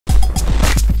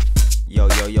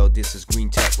Yo, this is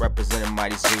Greenteck representing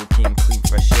Mighty Zulu King, clean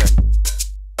fresh air.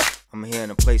 I'm here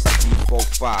in a place to be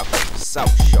 4-5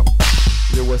 South Show.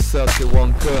 Yo, what's up, c'est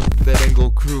Wonka, Dead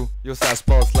Angle Crew. Yo, ça se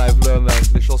passe live là, man,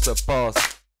 les choses se passent.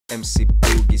 MIXTAPE.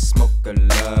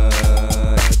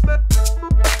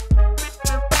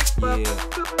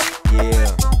 Yeah,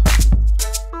 yeah.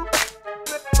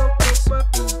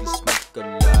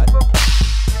 EmceeBoogieSmokeAlot.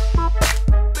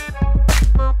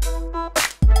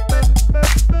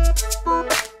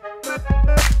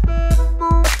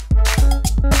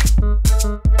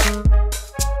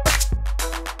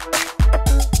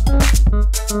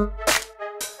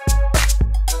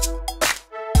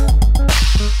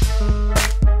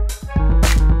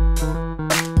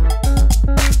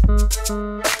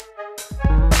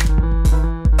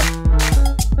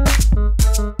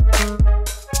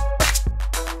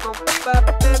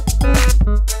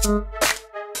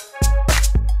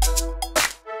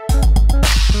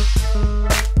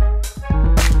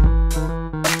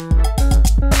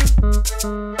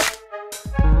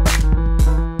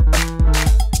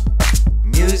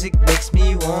 Music makes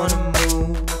me wanna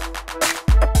move,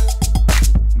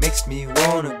 makes me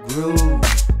wanna groove.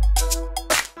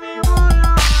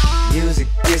 Music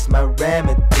is my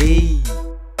remedy.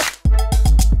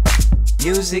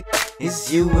 Music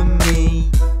is you and me.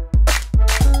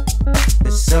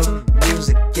 There's some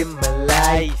music in my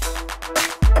life.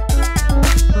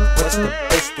 What's the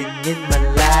best thing in my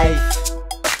life?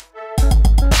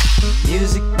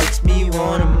 Music makes me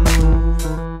wanna move,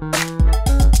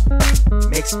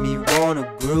 makes me wanna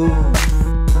groove.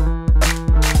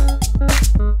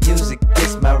 Music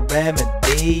is my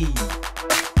remedy.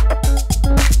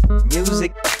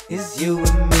 Music is you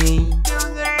and me.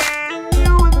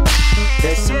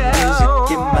 There's some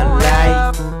music in my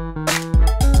life.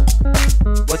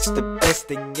 What's the best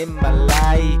thing in my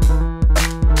life?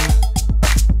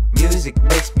 Music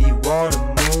makes me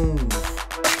wanna move.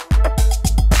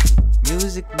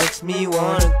 Music makes me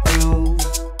wanna groove.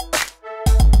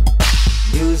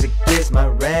 Music is my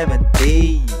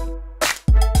remedy.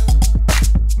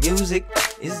 Music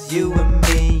is you and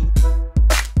me.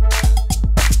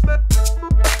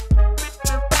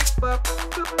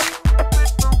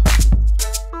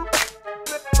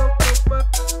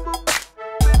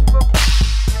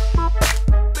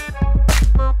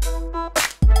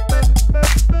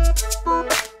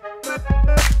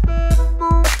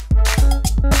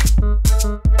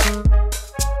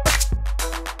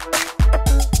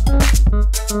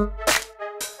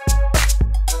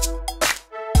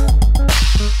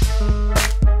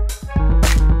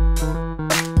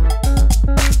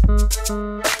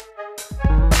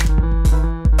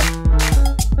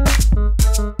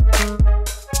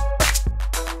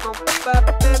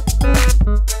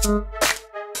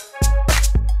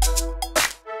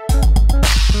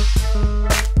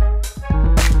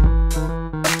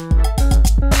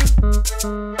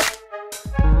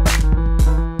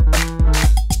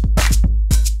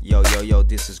 Yo,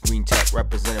 this is Greenteck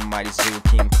representing Mighty Zulu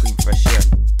King, clean fresh air.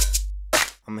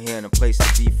 I'm here in a place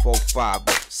to be 4-5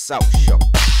 South Show.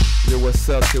 Yo, what's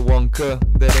up, c'est Wonka,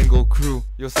 Dead Angle Crew.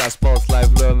 Yo, ça se passe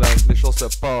live là, man, les choses se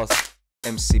passent.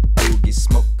 MIXTAPE.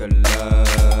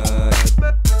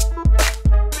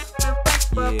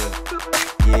 Yeah,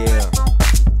 yeah.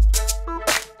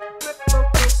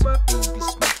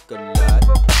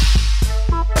 EmceeBoogieSmokeAlot.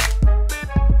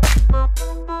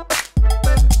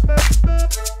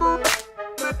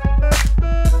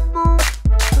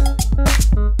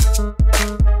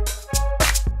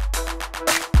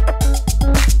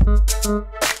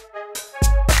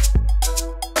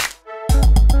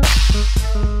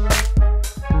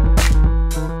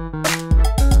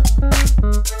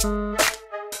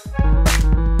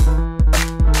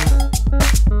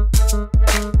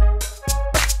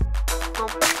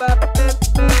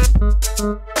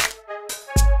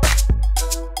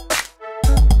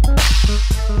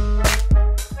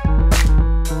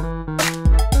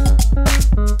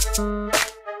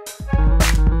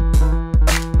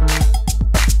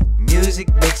 Music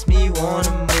makes me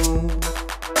wanna move,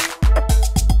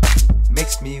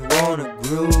 makes me wanna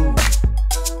groove.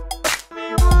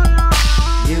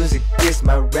 Music is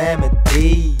my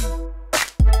remedy.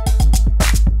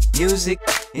 Music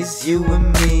is you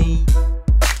and me.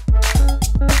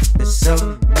 There's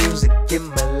some music in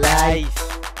my life.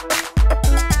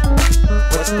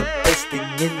 What's the best thing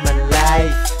in my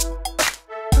life?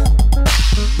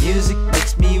 Music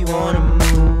makes me wanna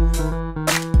move,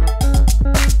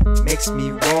 makes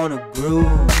me wanna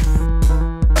groove.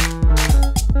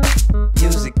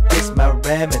 Music is my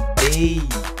remedy.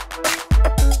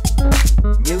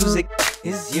 Music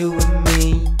is you and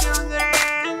me.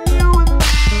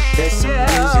 There's some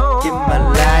music in my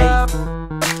life.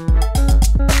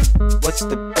 What's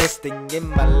the best thing in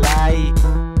my life?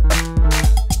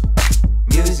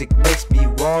 Music makes me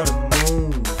wanna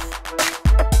move.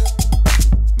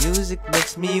 Music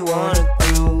makes me wanna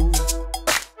groove.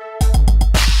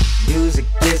 Music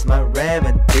is my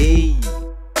remedy.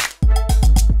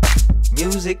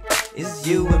 Music is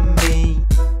you and me.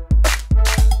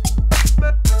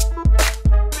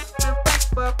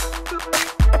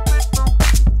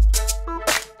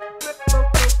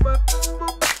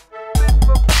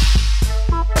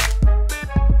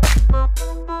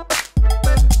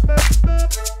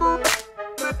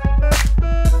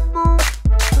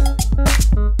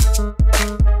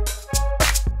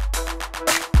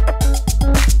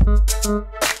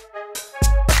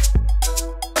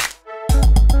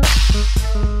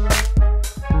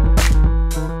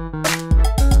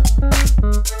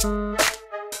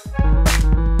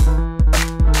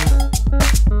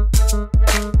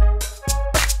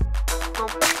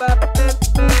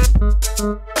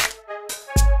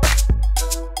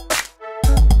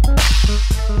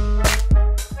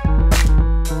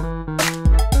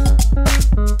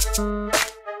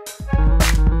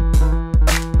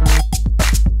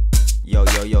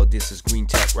 Yo, this is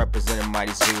Greenteck representing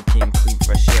Mighty Zulu King, clean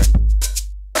fresh air.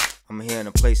 I'm here in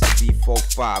a place to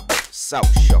B45, but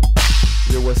South Show.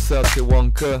 Yo, what's up, c'est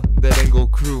Wonka, Dead Angle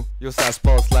Crew. Yo, ça se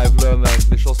passe live là, man,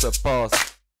 les choses se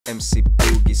passent. MIXTAPE.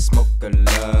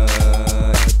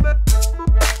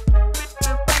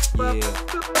 Yeah,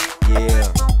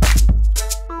 yeah.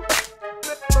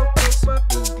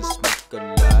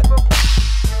 EmceeBoogieSmokeAlot.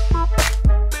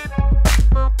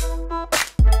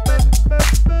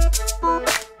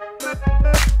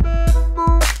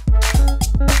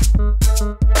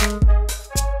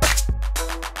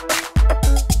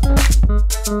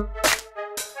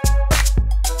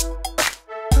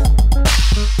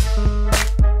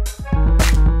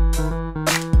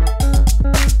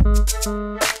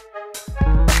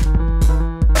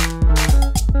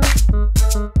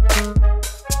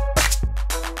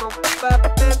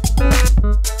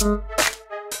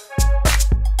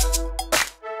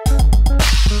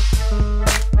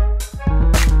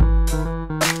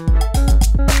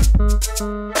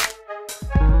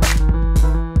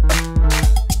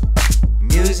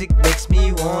 Music makes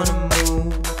me wanna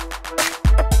move,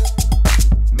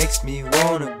 makes me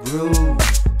wanna groove.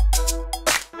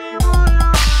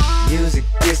 Music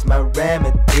is my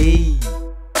remedy.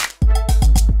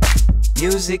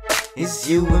 Music is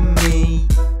you and me.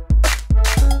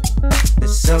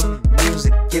 There's some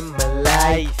music in my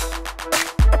life.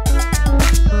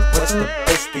 What's the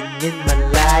best thing in my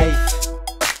life?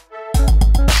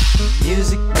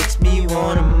 Music makes me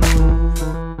wanna move,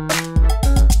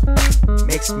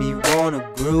 makes me wanna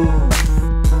groove.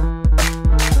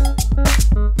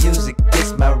 Music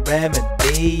is my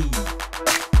remedy.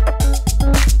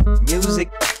 Music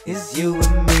is you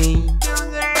and me.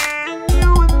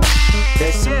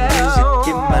 There's some music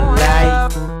in my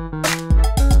life.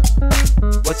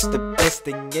 What's the best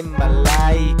thing in my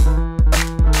life?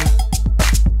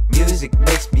 Music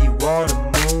makes me wanna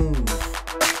move.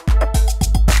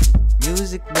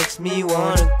 Music makes me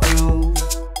wanna groove.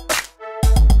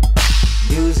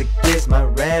 Music is my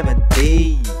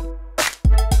remedy.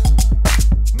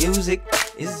 Music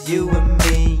is you and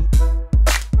me.